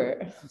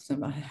sure,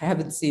 I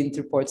haven't seen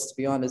the reports to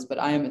be honest, but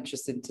I am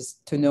interested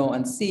to know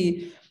and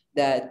see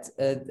that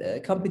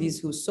the companies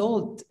who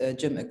sold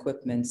gym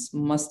equipments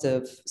must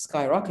have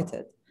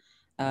skyrocketed.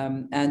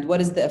 And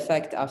what is the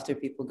effect after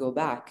people go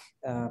back?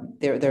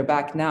 They're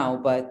back now,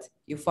 but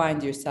you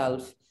find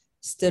yourself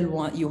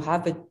you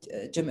have a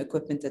gym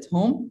equipment at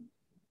home,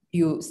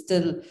 you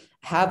still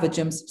have a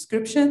gym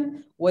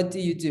subscription. What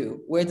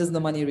do? Where does the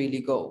money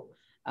really go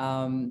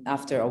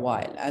after a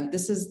while? And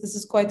this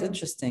is quite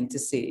interesting to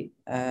see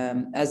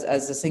as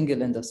a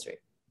single industry.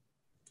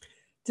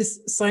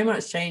 Just so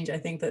much change, I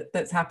think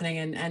that's happening,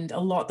 and a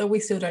lot that we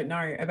still don't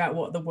know about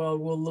what the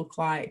world will look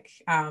like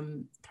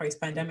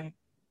post-pandemic.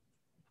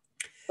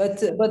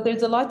 But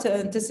there's a lot to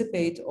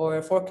anticipate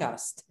or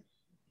forecast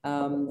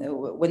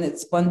when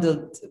it's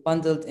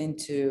bundled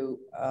into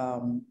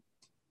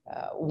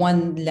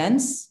one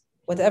lens.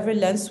 Whatever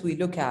lens we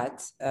look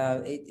at,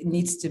 it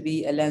needs to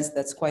be a lens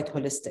that's quite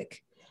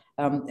holistic.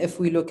 If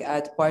we look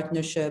at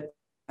partnership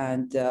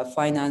and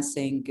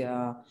financing,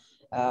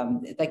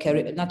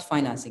 not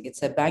financing,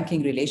 it's a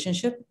banking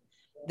relationship,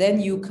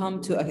 then you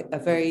come to a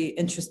very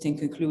interesting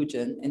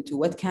conclusion into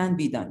what can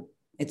be done.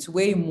 It's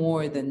way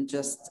more than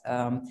just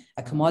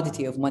a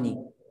commodity of money.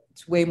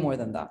 It's way more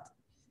than that.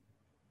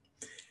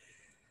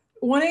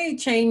 I want to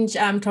change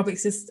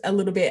topics just a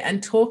little bit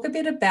and talk a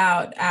bit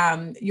about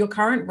your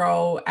current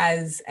role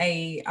as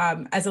a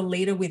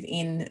leader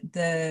within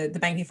the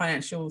banking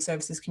financial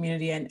services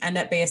community and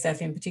at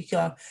BSF in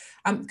particular.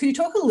 Could you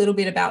talk a little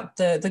bit about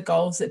the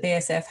goals that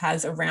BSF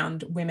has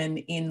around women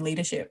in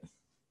leadership?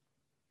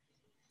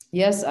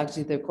 Yes,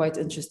 actually, they're quite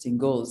interesting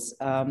goals.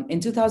 In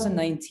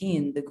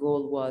 2019, the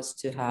goal was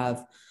to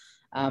have,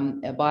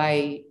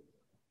 by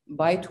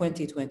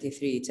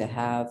 2023, to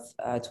have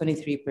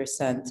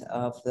 23%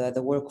 of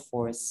the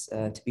workforce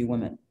to be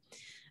women.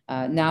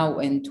 Now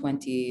in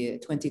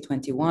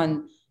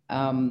 2021,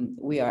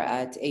 we are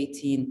at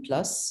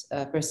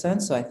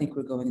 18+%. So I think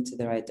we're going into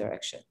the right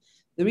direction.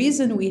 The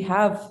reason we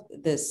have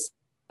this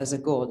as a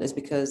goal is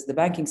because the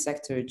banking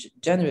sector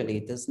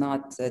generally did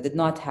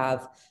not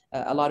have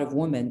a lot of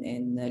women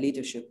in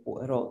leadership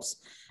roles.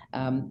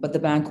 But the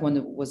bank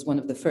was one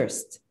of the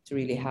first to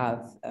really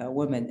have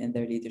women in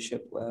their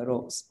leadership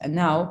roles. And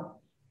now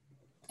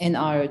in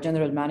our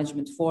general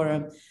management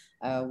forum,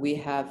 we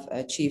have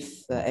a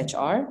chief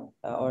HR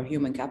or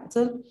human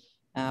capital.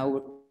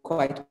 We're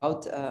quite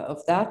proud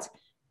of that.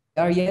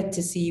 We are yet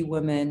to see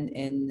women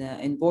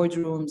in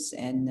boardrooms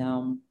and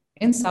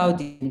in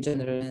Saudi in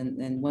general,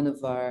 and one of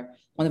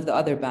the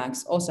other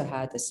banks also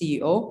had a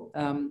CEO,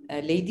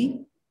 a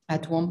lady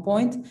at one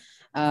point.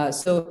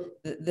 So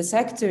the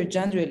sector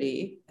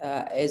generally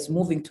is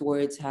moving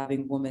towards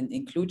having women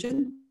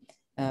inclusion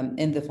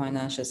in the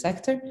financial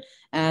sector.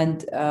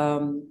 And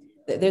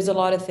there's a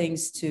lot of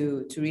things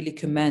to really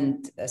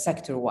commend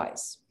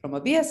sector-wise. From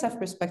a BSF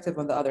perspective,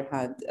 on the other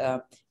hand,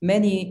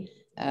 many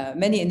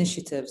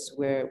initiatives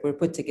were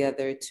put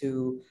together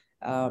to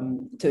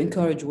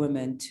encourage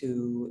women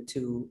to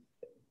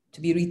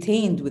be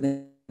retained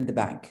within the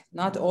bank,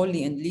 not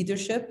only in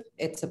leadership,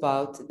 it's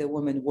about the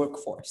women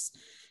workforce.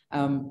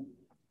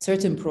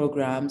 Certain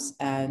programs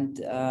and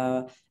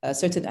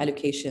certain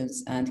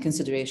allocations and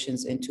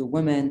considerations into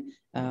women,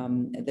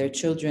 their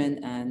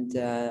children, and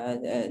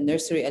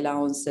nursery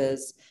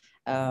allowances,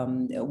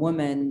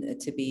 women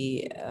to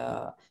be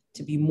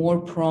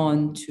more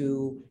prone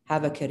to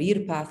have a career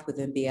path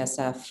within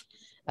BSF,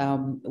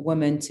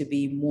 women to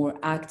be more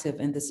active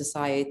in the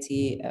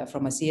society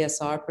from a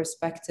CSR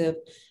perspective.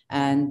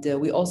 And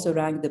we also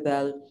rang the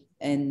bell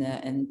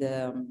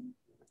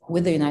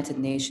with the United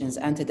Nations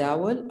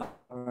anti-dawal,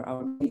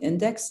 our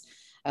index,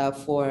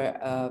 for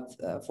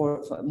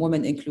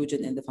women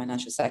inclusion in the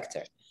financial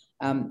sector.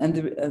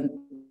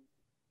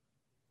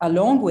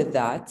 Along with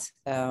that,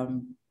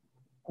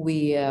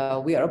 we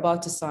are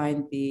about to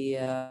sign the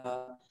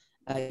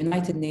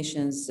United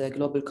Nations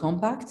Global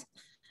Compact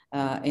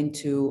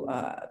into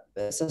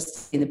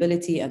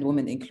sustainability and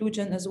women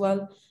inclusion as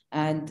well.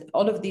 And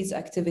all of these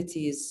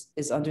activities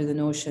is under the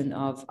notion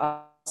of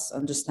us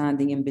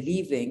understanding and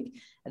believing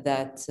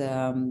that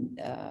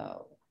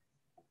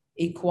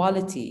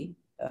equality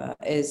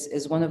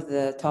is one of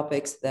the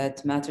topics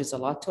that matters a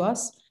lot to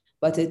us,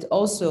 but it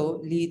also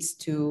leads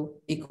to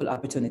equal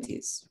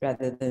opportunities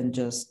rather than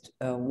just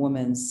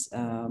women's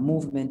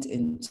movement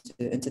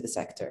into the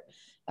sector.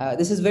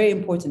 This is a very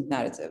important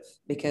narrative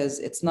because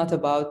it's not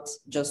about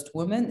just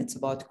women, it's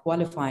about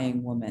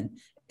qualifying women,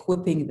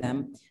 equipping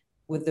them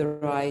with the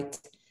right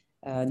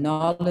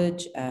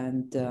knowledge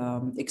and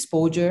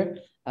exposure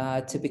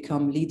to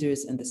become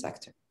leaders in the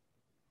sector.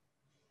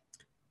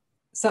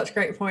 Such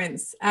great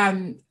points.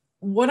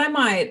 What I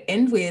might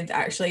end with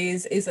actually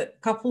is a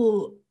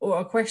couple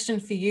or a question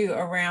for you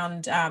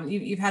around,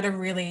 you've had a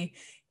really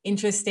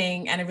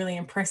interesting and a really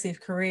impressive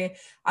career.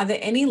 Are there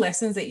any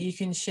lessons that you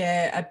can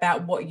share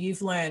about what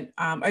you've learned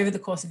over the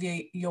course of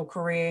your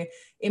career,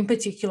 in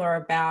particular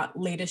about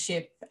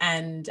leadership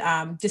and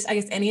just, I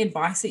guess, any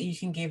advice that you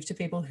can give to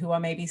people who are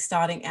maybe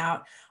starting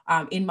out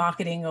in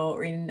marketing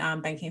or in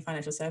banking and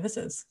financial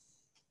services?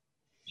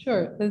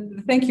 Sure.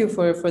 Thank you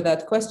for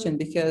that question,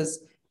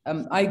 because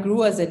I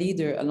grew as a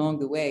leader along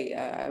the way.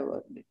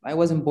 I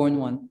wasn't born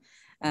one.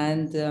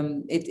 And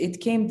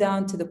it came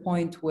down to the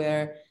point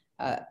where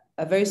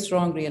a very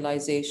strong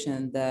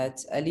realization that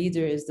a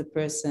leader is the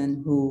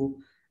person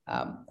who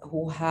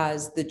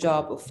has the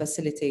job of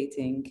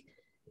facilitating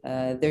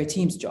their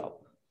team's job.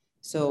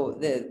 So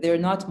they're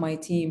not my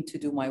team to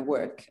do my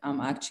work. I'm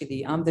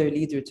their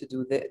leader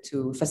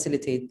to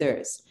facilitate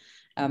theirs.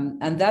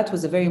 And that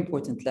was a very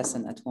important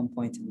lesson at one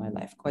point in my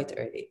life, quite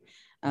early.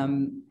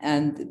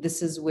 And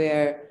this is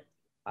where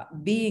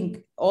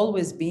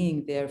always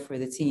being there for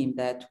the team,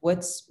 that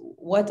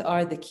what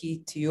are the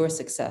key to your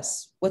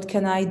success? What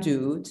can I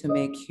do to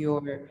make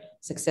your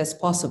success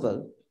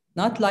possible?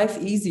 Not life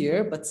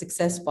easier, but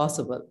success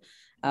possible.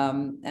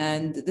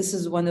 And this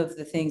is one of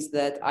the things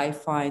that I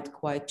find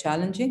quite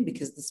challenging,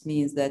 because this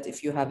means that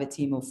if you have a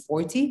team of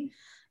 40,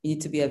 you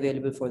need to be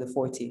available for the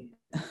 40.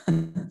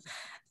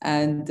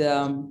 And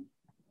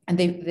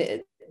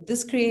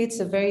this creates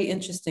a very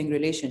interesting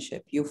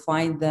relationship. You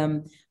find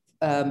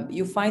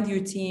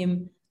your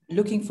team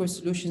looking for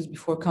solutions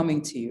before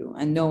coming to you,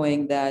 and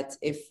knowing that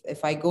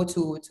if I go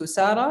to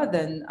Sarah,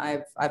 then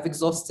I've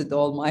exhausted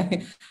all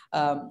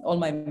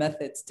my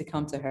methods to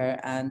come to her,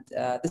 and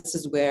this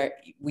is where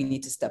we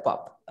need to step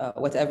up,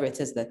 whatever it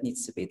is that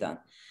needs to be done.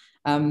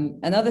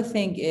 Another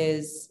thing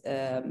is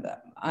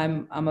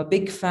I'm a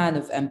big fan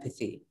of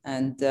empathy,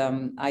 and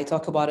I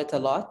talk about it a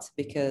lot,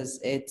 because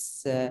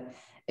it's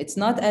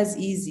not as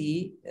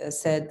easy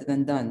said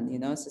than done,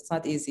 so it's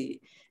not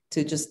easy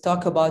to just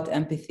talk about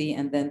empathy.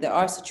 And then there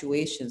are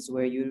situations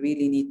where you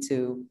really need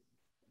to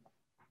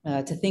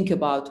think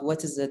about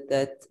what is it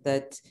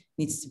that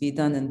needs to be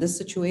done in this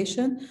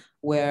situation,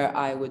 where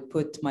I would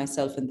put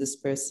myself in this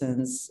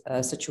person's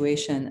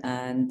situation,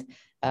 and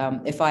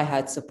if I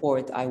had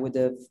support, I would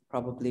have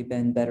probably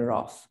been better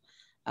off.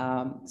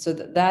 So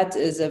that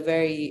is a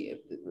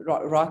very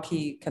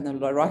rocky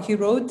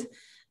road,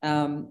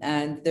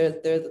 and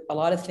there's a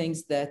lot of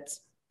things that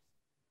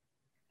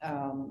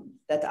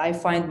I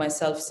find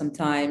myself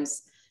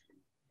sometimes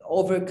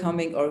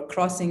overcoming or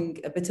crossing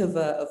a bit of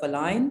a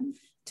line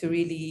to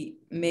really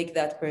make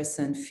that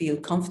person feel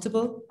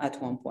comfortable at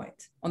one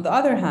point. On the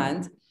other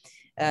hand,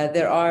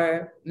 there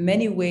are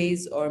many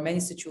ways or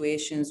many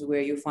situations where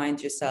you find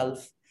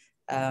yourself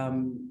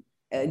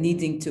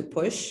needing to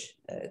push.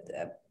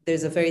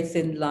 There's a very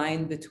thin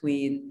line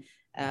between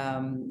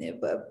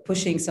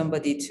pushing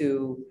somebody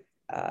to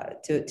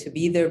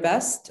be their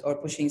best, or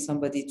pushing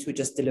somebody to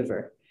just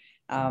deliver.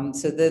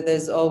 So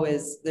there's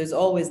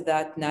always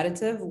that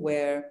narrative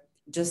where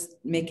just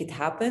make it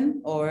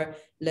happen, or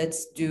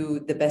let's do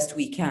the best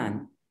we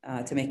can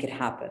to make it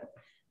happen,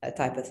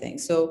 type of thing.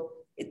 So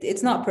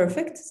it's not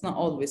perfect. It's not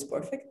always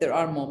perfect. There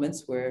are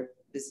moments where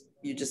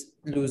you just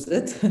lose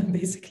it,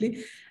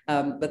 basically.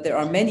 But there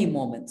are many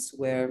moments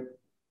where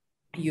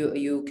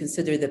you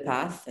consider the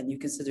path and you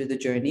consider the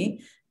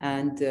journey.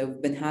 And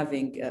we've been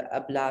having a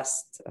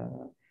blast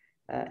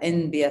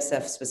in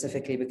BSF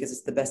specifically, because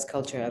it's the best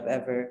culture I've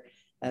ever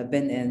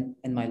been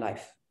in my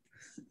life.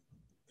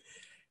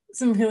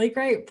 Some really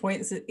great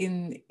points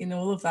in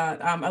all of that.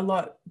 A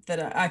lot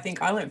that I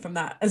think I learned from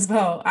that as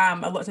well.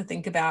 A lot to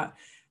think about.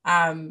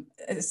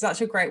 It's such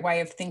a great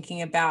way of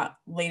thinking about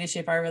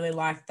leadership. I really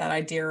like that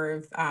idea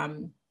of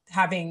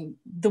having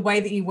the way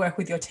that you work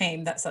with your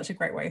team. That's such a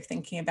great way of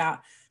thinking about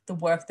the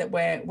work that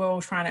we're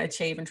all trying to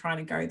achieve and trying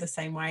to go the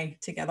same way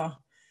together,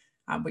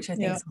 which I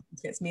think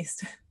sometimes gets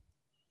missed.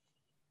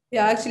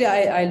 Yeah, actually,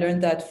 I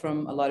learned that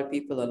from a lot of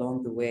people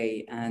along the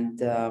way. And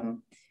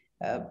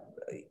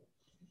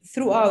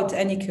throughout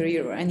any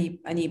career or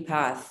any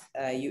path,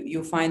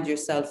 you find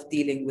yourself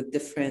dealing with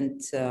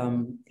different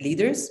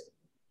leaders.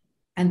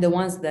 And the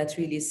ones that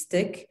really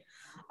stick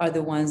are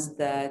the ones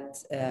that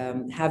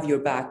have your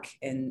back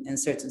in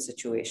certain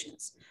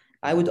situations.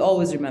 I would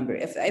always remember,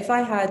 if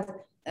I had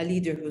a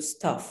leader who's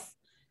tough,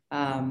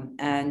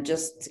 and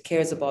just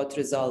cares about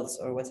results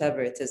or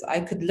whatever it is, I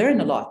could learn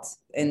a lot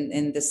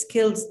in the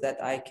skills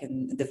that I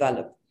can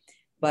develop.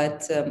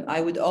 But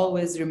I would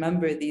always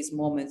remember these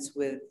moments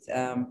with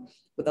a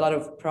lot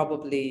of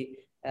probably,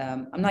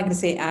 I'm not going to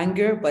say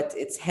anger, but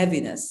it's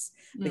heaviness,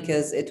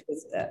 because it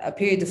was a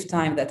period of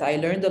time that I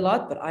learned a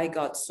lot, but I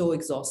got so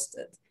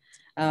exhausted.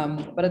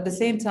 But at the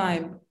same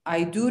time,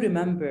 I do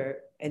remember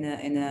in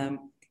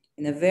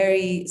a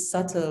very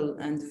subtle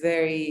and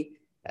very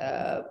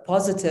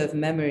positive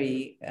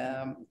memory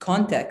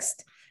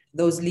context,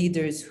 those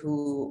leaders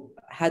who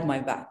had my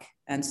back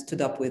and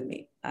stood up with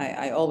me.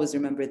 I always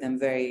remember them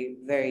very,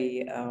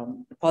 very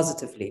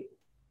positively,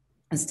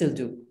 and still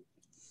do.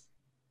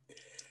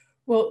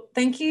 Well,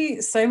 thank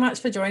you so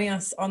much for joining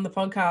us on the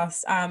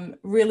podcast.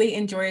 Really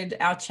enjoyed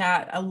our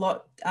chat. A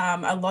lot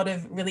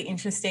of really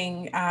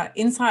interesting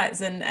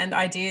insights and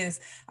ideas.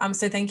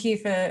 So thank you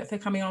for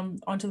coming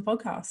onto the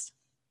podcast.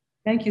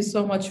 Thank you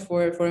so much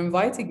for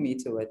inviting me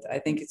to it. I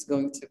think it's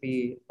going to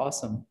be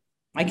awesome.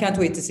 I can't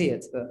wait to see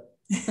it.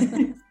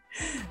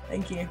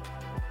 Thank you.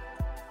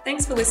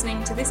 Thanks for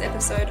listening to this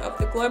episode of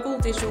the Global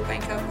Digital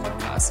Banker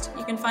podcast.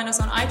 You can find us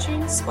on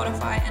iTunes,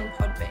 Spotify, and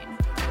Podbean.